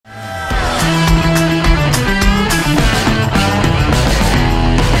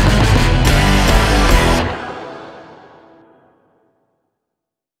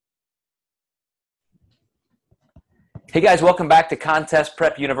Hey guys, welcome back to Contest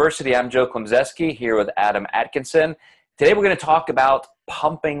Prep University. I'm Joe Klemczewski here with Adam Atkinson. Today we're going to talk about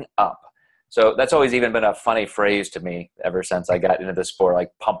pumping up. So that's always even been a funny phrase to me ever since I got into the sport,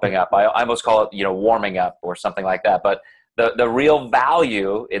 like pumping up. I almost call it, warming up or something like that. But the real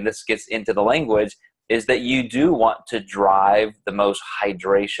value, and this gets into the language, is that you do want to drive the most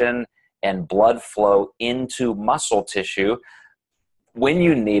hydration and blood flow into muscle tissue when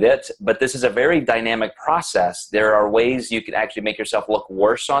you need it, but this is a very dynamic process. There are ways you can actually make yourself look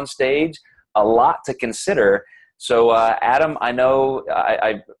worse on stage, a lot to consider. So Adam, I know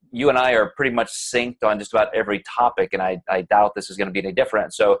you and I are pretty much synced on just about every topic, and I doubt this is going to be any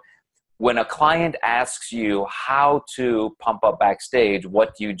different. So when a client asks you how to pump up backstage,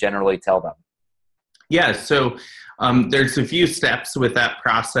 what do you generally tell them? Yeah, so there's a few steps with that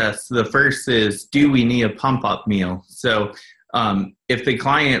process. The first is, do we need a pump-up meal? So if the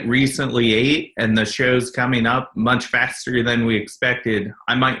client recently ate and the show's coming up much faster than we expected,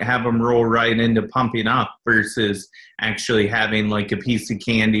 I might have them roll right into pumping up versus actually having like a piece of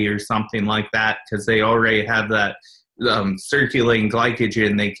candy or something like that, because they already have that circulating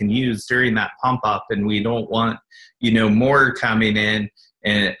glycogen they can use during that pump up, and we don't want more coming in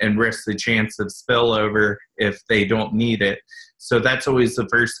and risk the chance of spillover if they don't need it. So that's always the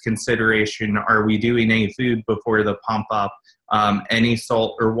first consideration. Are we doing any food before the pump up? Any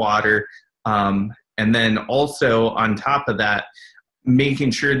salt or water? And then also on top of that,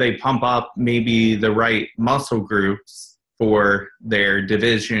 making sure they pump up maybe the right muscle groups for their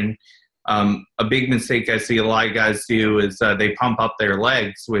division. A big mistake I see a lot of guys do is they pump up their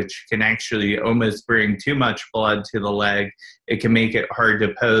legs, which can actually almost bring too much blood to the leg. It can make it hard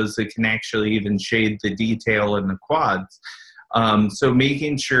to pose. It can actually even shade the detail in the quads. So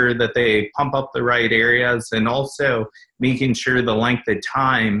making sure that they pump up the right areas, and also making sure the length of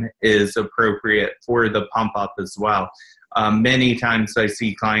time is appropriate for the pump up as well. Many times I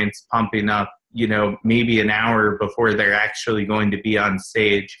see clients pumping up, maybe an hour before they're actually going to be on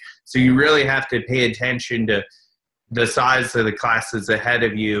stage. So you really have to pay attention to the size of the classes ahead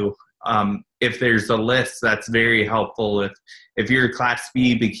of you. If there's a list, that's very helpful. If you're Class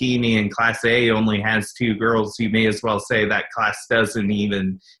B bikini and Class A only has 2 girls, you may as well say that class doesn't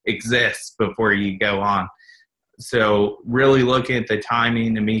even exist before you go on. So really looking at the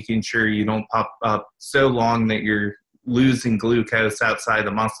timing and making sure you don't pump up so long that you're losing glucose outside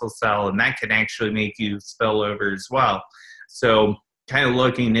the muscle cell, and that can actually make you spill over as well. So kind of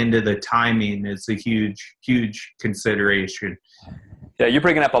looking into the timing is a huge, huge consideration. Yeah, you're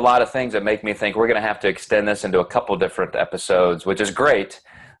bringing up a lot of things that make me think we're going to have to extend this into a couple different episodes, which is great.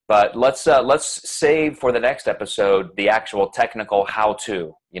 But let's save for the next episode the actual technical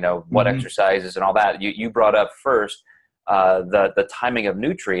how-to, what exercises and all that. You brought up first the timing of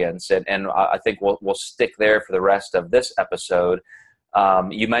nutrients, and I think we'll stick there for the rest of this episode.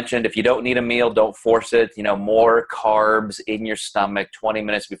 You mentioned if you don't need a meal, don't force it. More carbs in your stomach 20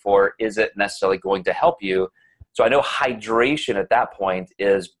 minutes before isn't necessarily going to help you. So I know hydration at that point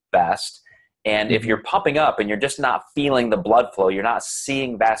is best. And if you're pumping up and you're just not feeling the blood flow, you're not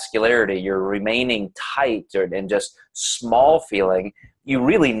seeing vascularity, you're remaining tight and just small feeling, you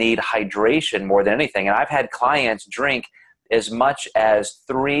really need hydration more than anything. And I've had clients drink as much as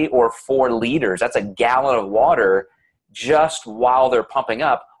 3 or 4 liters. That's a gallon of water just while they're pumping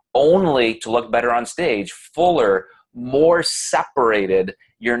up, only to look better on stage, fuller, more separated.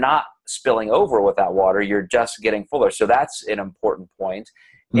 You're not spilling over with that water, you're just getting fuller. So that's an important point.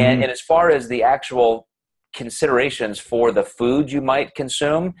 And as far as the actual considerations for the food you might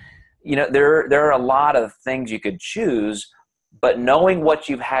consume, there are a lot of things you could choose, but knowing what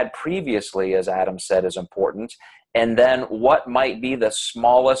you've had previously, as Adam said, is important. And then what might be the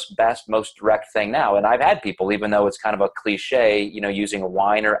smallest, best, most direct thing now. And I've had people, even though it's kind of a cliche, using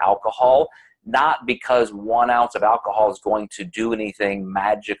wine or alcohol, not because 1 ounce of alcohol is going to do anything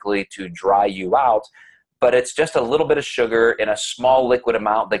magically to dry you out, but it's just a little bit of sugar in a small liquid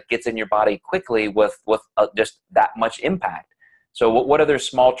amount that gets in your body quickly with just that much impact. So what other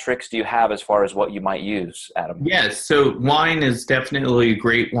small tricks do you have as far as what you might use, Adam? Yes, so wine is definitely a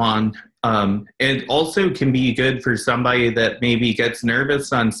great one. It also can be good for somebody that maybe gets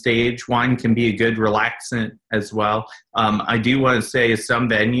nervous on stage. Wine can be a good relaxant as well. I do want to say some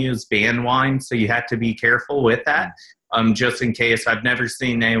venues ban wine, so you have to be careful with that. Just in case. I've never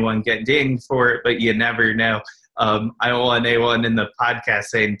seen anyone get dinged for it, but you never know. I don't want anyone in the podcast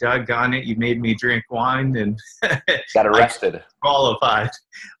saying, "Doggone it, you made me drink wine," and got arrested. Qualified.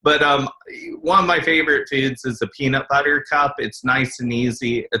 But one of my favorite foods is a peanut butter cup. It's nice and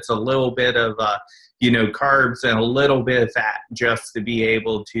easy. It's a little bit of carbs and a little bit of fat just to be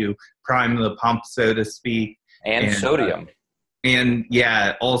able to prime the pump, so to speak. And sodium. And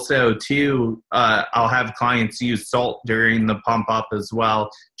yeah, also too, I'll have clients use salt during the pump up as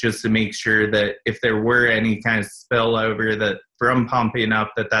well, just to make sure that if there were any kind of spillover that from pumping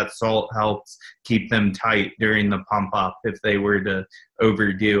up, that salt helps keep them tight during the pump up if they were to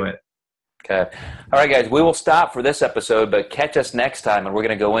overdo it. Okay. All right, guys, we will stop for this episode, but catch us next time, and we're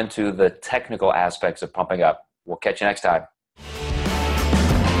going to go into the technical aspects of pumping up. We'll catch you next time.